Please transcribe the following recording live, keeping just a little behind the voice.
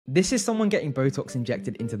This is someone getting Botox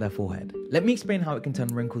injected into their forehead. Let me explain how it can turn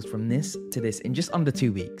wrinkles from this to this in just under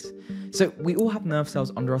 2 weeks. So we all have nerve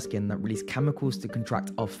cells under our skin that release chemicals to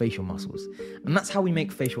contract our facial muscles, and that's how we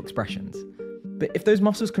make facial expressions. But if those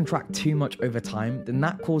muscles contract too much over time, then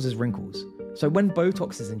that causes wrinkles. So when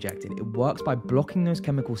Botox is injected, it works by blocking those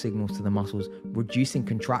chemical signals to the muscles, reducing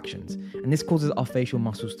contractions, and this causes our facial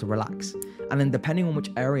muscles to relax. And then depending on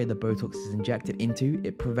which area the Botox is injected into,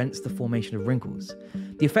 it prevents the formation of wrinkles.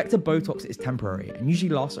 The effect of Botox is temporary and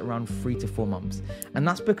usually lasts around 3 to 4 months, and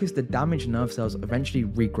that's because the damaged nerve cells eventually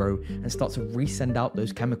regrow and start to resend out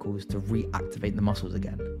those chemicals to reactivate the muscles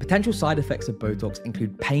again. Potential side effects of Botox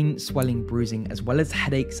include pain, swelling, bruising, as well as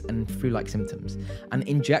headaches and flu-like symptoms, and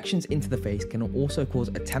injections into the face can also cause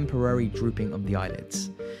a temporary drooping of the eyelids.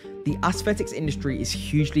 The aesthetics industry is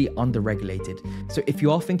hugely underregulated, so if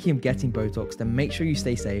you are thinking of getting Botox, then make sure you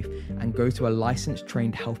stay safe and go to a licensed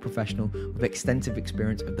trained health professional with extensive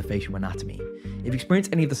experience of the facial anatomy. If you experience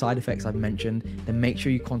any of the side effects I've mentioned, then make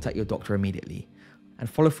sure you contact your doctor immediately. And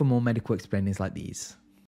follow for more medical explainers like these.